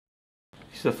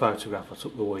is a photograph I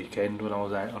took the weekend when I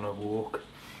was out on a walk.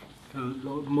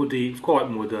 Muddy, it's quite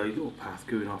muddy, little path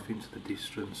going off into the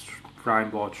distance,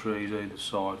 framed by trees either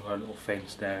side, with a little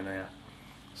fence down there.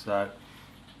 So,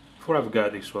 before I have a go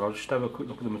at this one, I'll just have a quick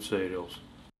look at the materials.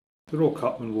 They're all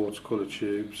Cotman watercolour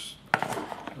tubes.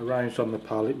 Arranged on the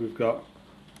palette we've got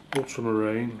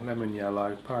ultramarine, lemon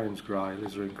yellow, Payne's grey,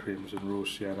 alizarin crimson, raw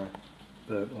sienna,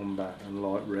 burnt umber and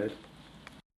light red.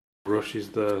 Brush is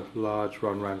the large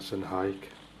Ron Ranson hake.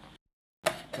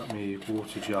 Got my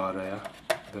water jar there,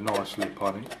 with a nice lip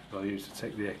on it that I use to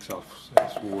take the X off, so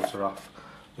it's water off.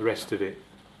 The rest of it,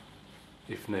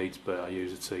 if needs be, I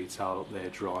use a tea towel up there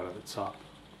drying at the top.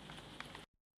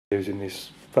 Using this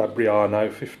Fabriano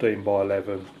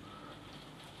 15x11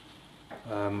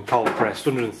 cold pressed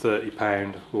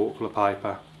 £130 watercolour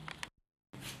paper.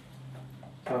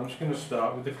 So I'm just going to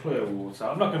start with the clear water.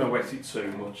 I'm not going to wet it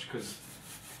too much because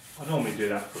I normally do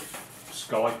that for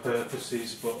sky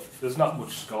purposes, but there's not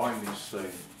much sky in this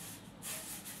scene.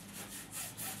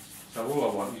 So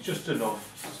all I want is just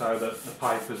enough so that the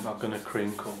paper's not going to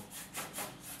crinkle.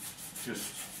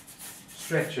 Just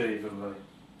stretch evenly.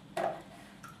 I'm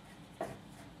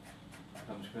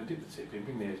just going to dip the tip in,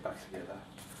 bring the ears back together.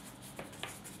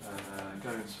 Go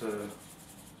into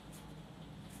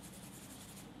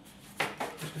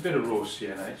just a bit of raw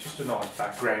sienna. It's just a nice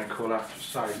background colour, just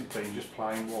saves it being just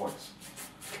plain white.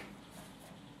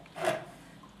 And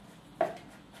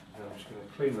I'm just going to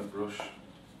clean the brush.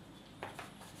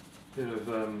 Bit of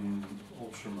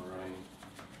ultramarine.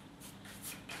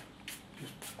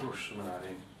 Just brush some of that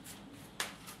in.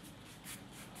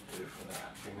 Do it for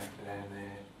that. Bring that down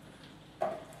there.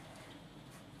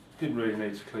 Didn't really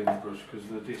need to clean the brush because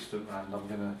the distant land I'm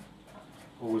going to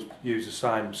always use the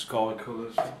same sky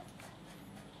colours.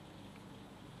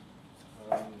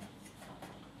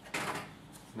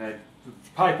 Now the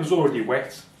paper's already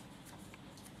wet,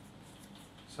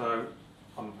 so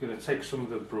I'm going to take some of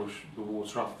the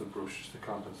water off the brush just to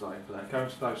compensate for that. Go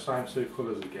into those same two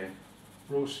colours again,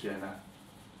 raw sienna,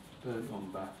 burnt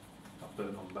umber, not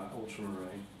burnt umber,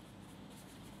 ultramarine.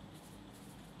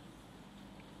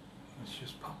 Let's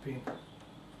just pop in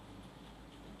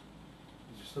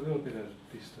just a little bit of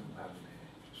distant land here,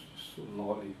 just sort of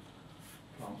lightly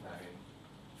plant that in.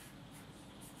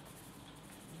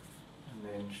 And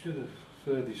then just do the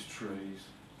furthest trees,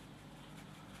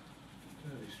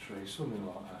 something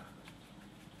like that.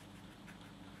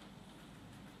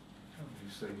 Can't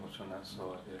really see much on that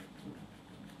side yet.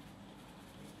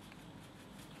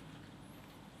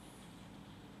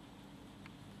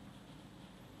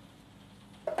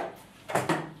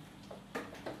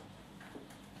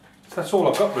 So that's all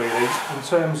I've got really in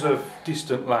terms of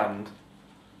distant land.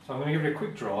 So I'm going to give it a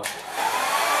quick dry.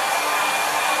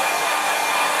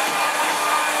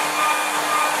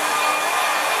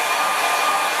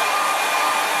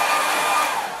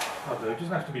 It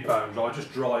doesn't have to be bone dry,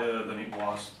 just drier than it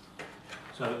was,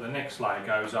 so that the next layer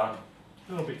goes on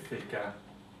a little bit thicker, a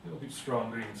little bit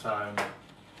stronger in tone.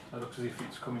 It looks as if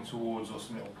it's coming towards us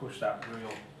and it'll push that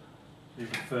reel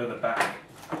even further back.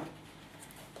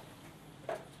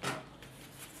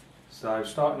 So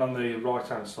starting on the right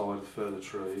hand side of the further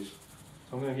trees,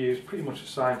 so I'm going to use pretty much the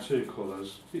same two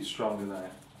colours, a bit stronger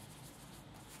there.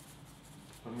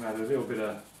 I'm going to add a little bit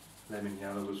of lemon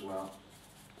yellow as well.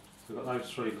 So we've got those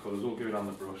three colours all going on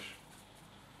the brush.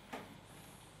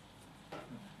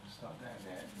 Start down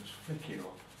there and just flick it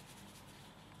up.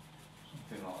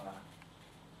 Something like that.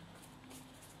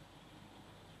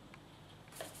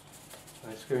 So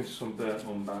let's go into some burnt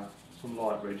umber, some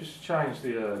light red, just to change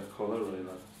the colour really.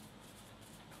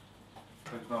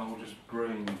 So it's not all just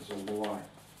greens all the way.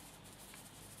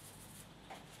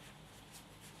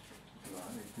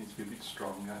 Right, it needs to be a bit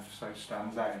stronger, just so it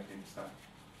stands out against that.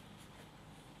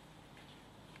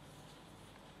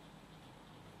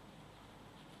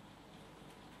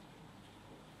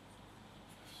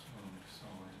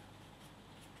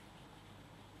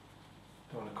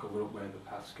 Don't want to cover up where the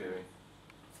path's going.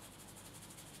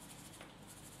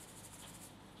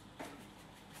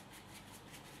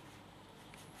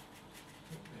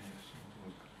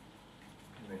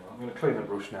 I'm going to clean the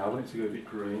brush now. I want it to go a bit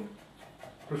green.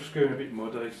 Brush's going a bit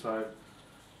muddy, so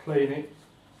clean it.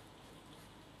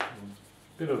 A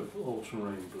bit of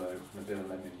ultramarine blue and a bit of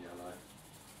lemon yellow.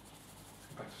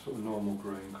 Back to sort of normal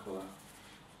green colour.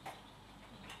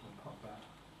 Pop that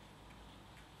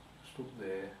just up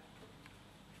there.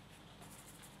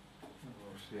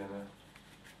 More sienna,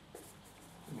 a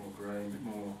bit more green, a bit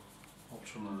more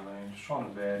ultramarine. Just trying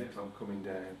to vary it as I'm coming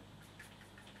down.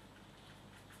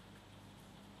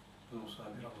 There's also a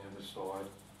bit on the other side,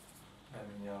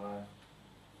 lemon yellow.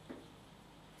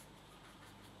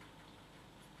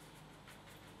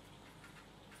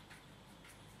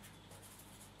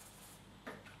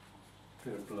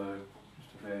 bit of blue,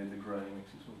 just to vary the grey,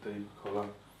 makes it some deeper colour.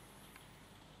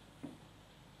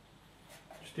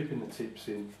 Just dipping the tips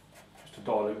in, just to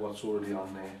dilute what's already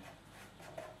on there.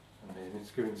 And then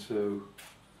it's going to,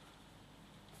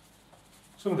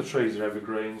 some of the trees are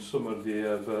evergreen, some of the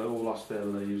have all lost their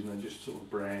leaves and they're just sort of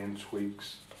brown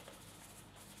twigs.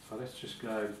 So let's just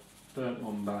go burnt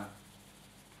umber,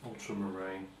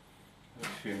 ultramarine,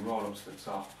 and right up to the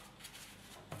top.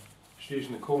 Just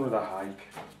using the corner of the hake.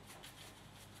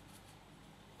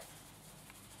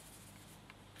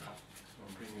 So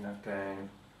I'm bringing that down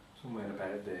somewhere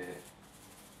about there.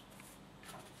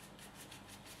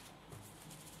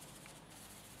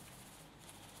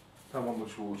 Don't want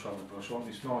much water on the brush, I want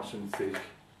this nice and thick.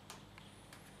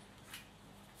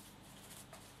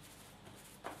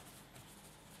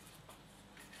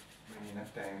 Bringing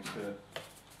that down to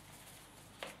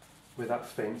where that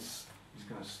fence is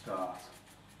going to start.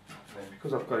 And then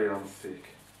because I've got it on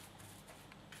thick,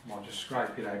 I might just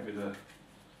scrape it out with a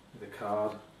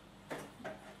card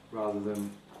rather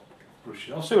than brush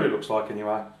it. I'll see what it looks like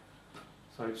anyway.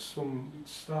 So it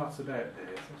starts about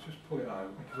there, so let's just pull it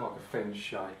out, make it like a fence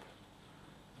shape.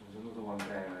 There's another one down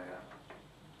there.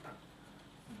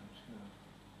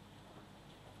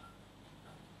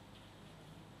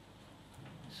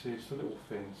 See, it's a little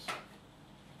fence.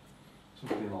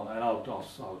 Something like that. I'll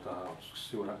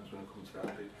see what happens when I come to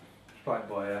that bit. Just right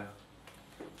by here.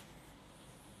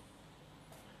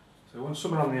 So I want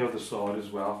something on the other side as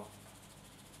well.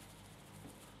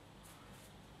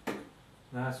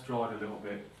 Now it's dried a little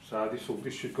bit, so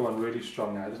this should go on really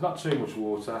strong now. There's not too much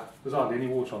water, there's hardly any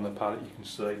water on the palette, you can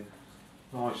see.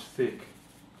 Nice thick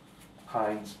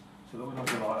paint, so that when I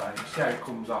do like that, you see how it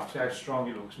comes off, see how strong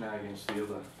it looks now against the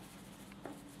other.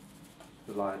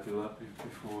 The layer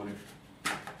before it.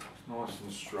 Nice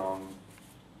and strong.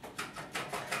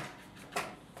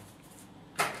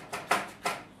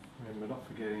 Remember, not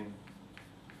forgetting,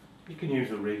 you can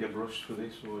use a rigger brush for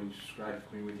this, or you just scrape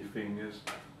it with your fingers.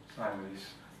 Same with this.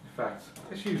 In fact,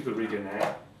 let's use the rigger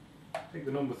now. Take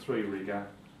the number 3 rigger.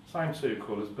 Same two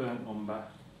colours, burnt umber,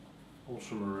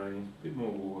 ultramarine, a bit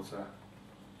more water.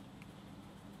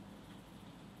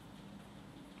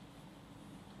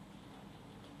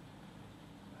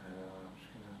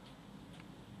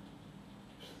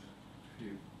 Just a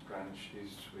few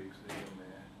branches, twigs here and there.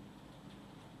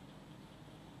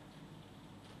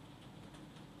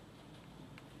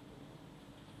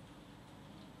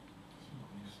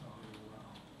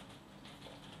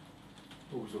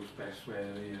 Always looks best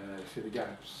where the see the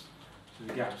gaps in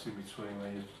between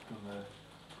where you've done the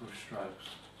brush strokes.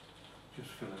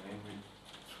 Just fill them in with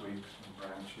twigs and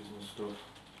branches and stuff.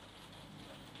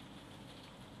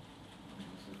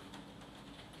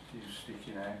 There's a few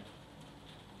sticking out.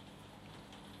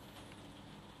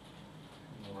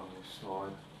 More on this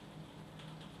side.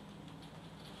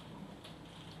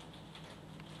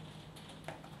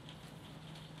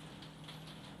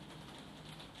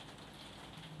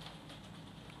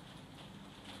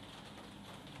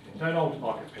 Don't hold it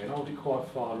like a pen, hold it quite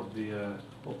far up the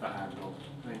handle,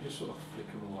 and then just sort of flick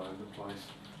them all over the place.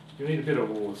 You need a bit of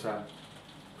water,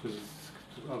 because it's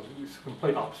the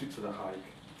complete opposite to the hake.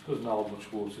 It doesn't hold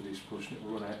much water, this brush, and it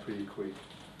will run out pretty quick.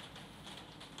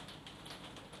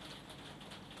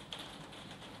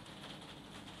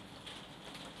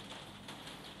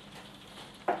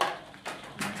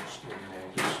 Just get in there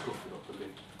and just scuff it up a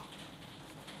bit.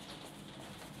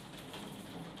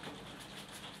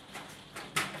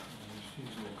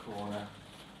 Corner.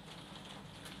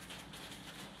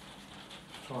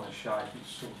 Just trying to shape it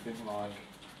something like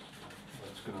what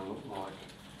it's going to look like.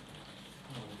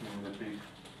 Giving it a big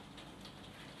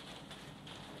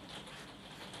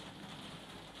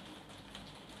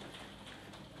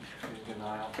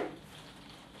fingernail.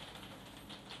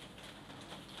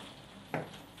 And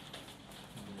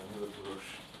another brush.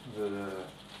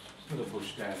 Another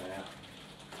brush down there.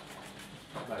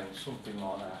 Put that in something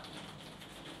like that.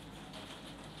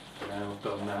 Now I've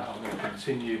done that, I'm going to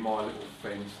continue my little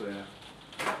fence there.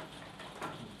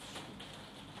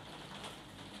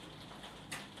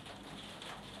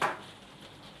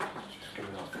 Just give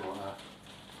it off like that.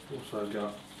 Also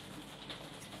got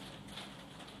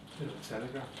a bit of a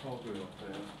telegraph, I'll do it up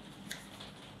there.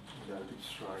 Go a bit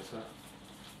straighter.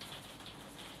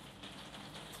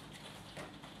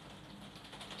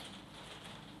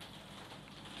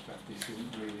 In fact, this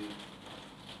isn't really.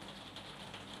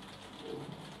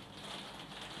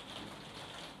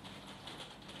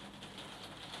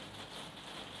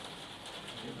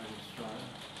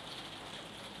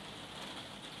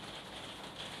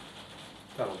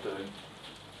 That'll do. And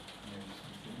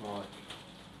something like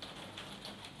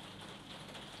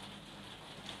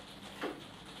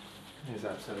Here's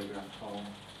that telegraph pole.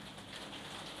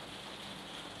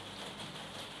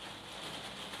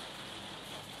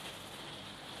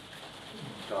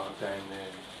 Dark down there,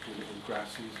 the little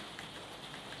grasses.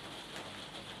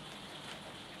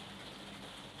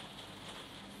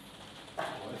 Right,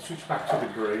 let's switch back to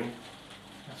the green.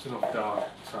 That's enough dark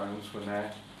tones for now.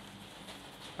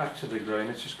 Back to the green,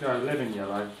 let's just go lemon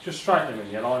yellow. Just straight lemon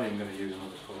yellow, I'm even going to use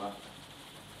another colour.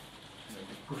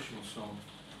 Just pushing some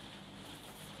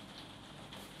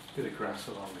bit of grass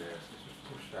along there, so let's just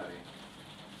push that in.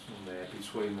 Some there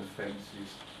between the fences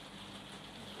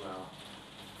as well.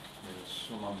 And there's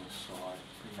some on the side,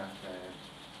 bring that down.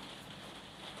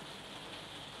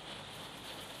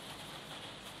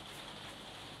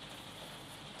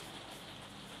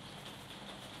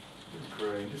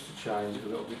 Green, just to change it a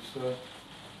little bit, so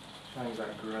change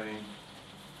that green.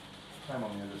 Same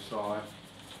on the other side.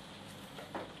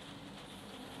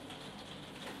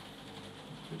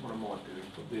 I think what I might do is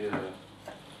put the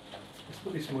let's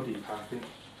put this muddy path in.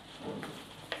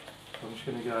 I'm just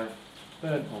going to go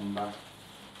burnt umber,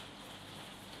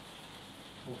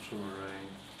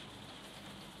 ultramarine,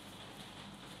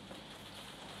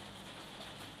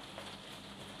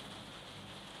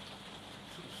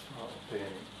 sort of start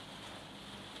burning.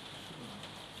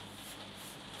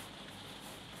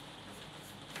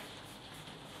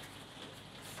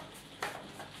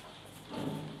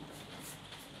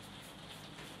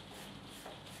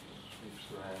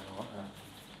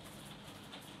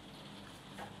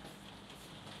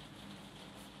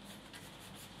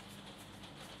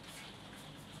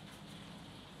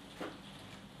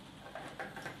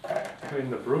 In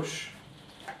the brush,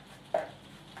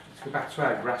 let's go back to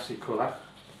our grassy colour.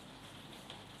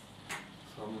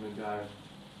 So I'm going to go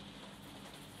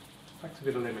back to a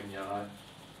bit of lemon yellow,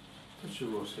 touch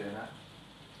of rust here now.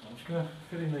 I'm just going to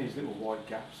fill in these little white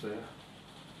gaps there.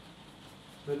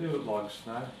 They do look like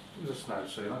snow. If it was a snow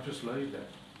scene, I'd just leave it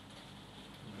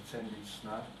and pretend it's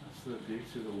snow. That's the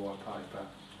beauty of the white paper.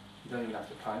 You don't even have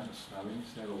to paint the snow in,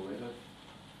 it's there already.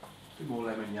 A bit more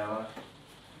lemon yellow.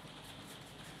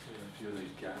 A few of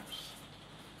these gaps,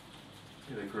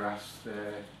 a bit of grass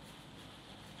there.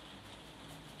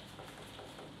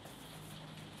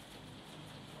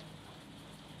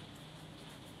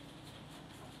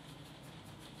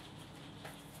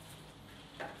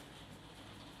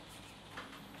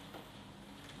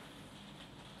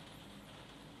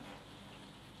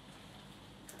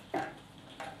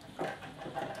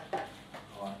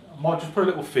 Right. I might just put a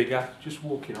little figure, just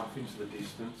walking off into the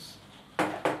distance.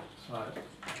 So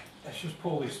let's just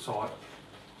pull this tight,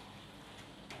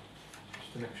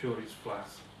 just to make sure it's flat.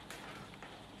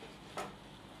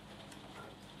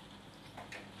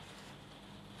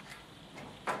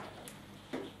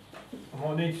 I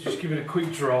might need to just give it a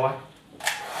quick dry.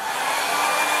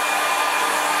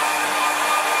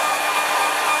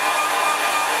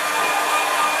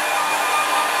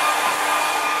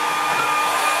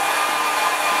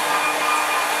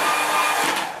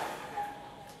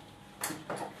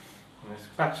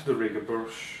 Back to the rigger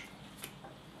brush.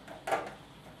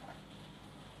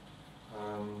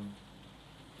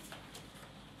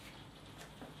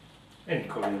 Any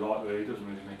colour you like really, doesn't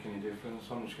really make any difference.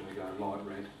 I'm just going to go light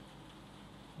red,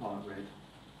 light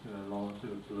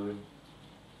bit of blue.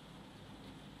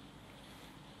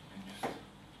 And just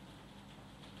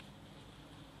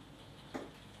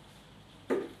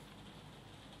I'm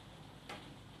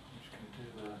just going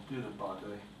to do the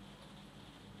body.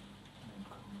 And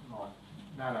come like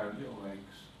narrow little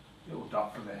legs, little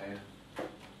dot for the head.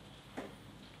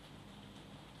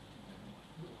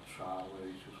 Little trail where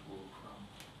you just walk from.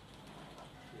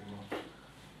 Pretty much.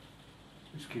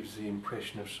 Just gives the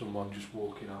impression of someone just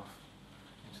walking off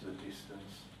into the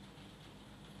distance.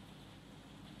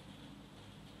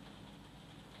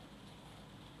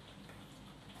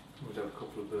 We'd have a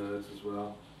couple of birds as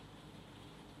well.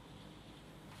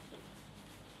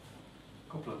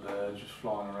 A couple of birds just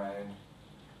flying around.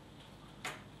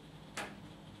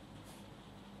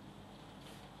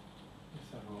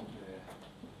 Let's have a look there.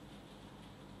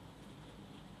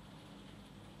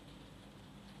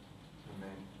 And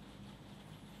then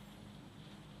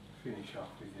finish off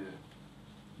with your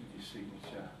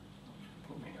signature. I'm just going to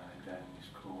put my name down in this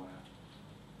corner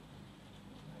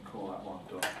and call that one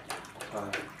done.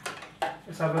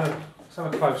 So let's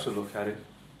have a closer look at it.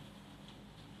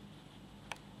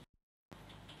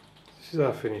 This is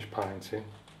our finished painting.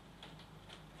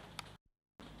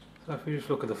 So if we just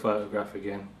look at the photograph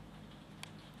again,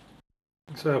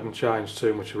 so I haven't changed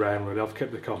too much around really. I've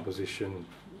kept the composition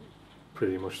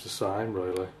pretty much the same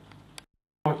really.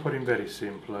 I put in very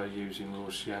simply using raw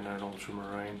sienna and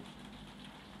ultramarine.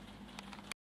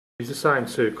 Use the same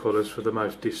two colours for the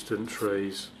most distant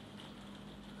trees,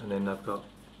 and then they've got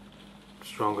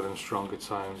stronger and stronger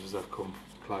tones as they've come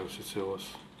closer to us.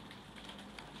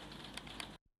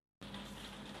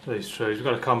 These trees, we've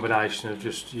got a combination of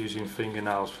just using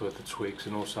fingernails for the twigs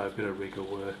and also a bit of rigger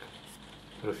work.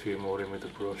 Put a few more in with the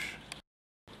brush.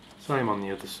 Same on the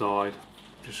other side,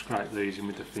 just scrape these in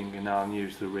with the fingernail and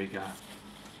use the rigger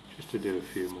just to do a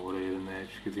few more here and there,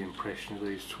 just give the impression of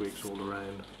these twigs all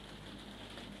around.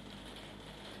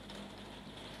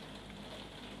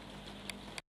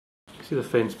 See the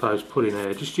fence post put in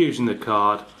here, just using the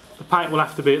card. The paint will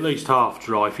have to be at least half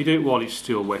dry. If you do it while it's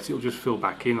still wet, it'll just fill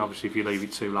back in. Obviously if you leave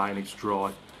it too late and it's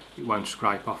dry, it won't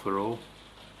scrape off at all.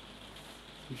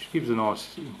 It just gives a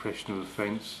nice impression of the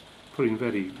fence. Put in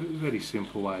very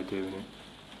simple way of doing it.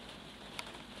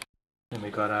 Then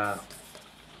we've got our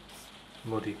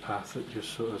muddy path that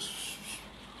just sort of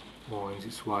winds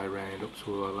its way around up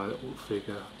to a little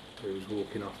figure who's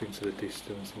walking off into the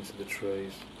distance, into the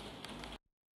trees.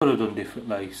 What I've done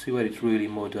differently, see where it's really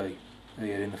muddy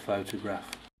here in the photograph.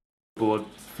 Board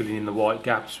filling in the white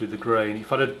gaps with the green.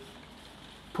 If I'd have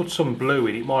put some blue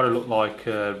in, it might have looked like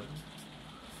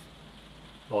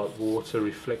water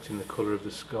reflecting the colour of the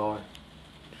sky.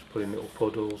 Just put in little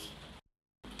puddles.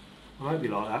 I hope you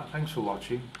like that. Thanks for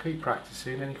watching. Keep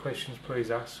practising. Any questions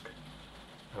please ask,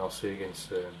 and I'll see you again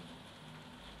soon.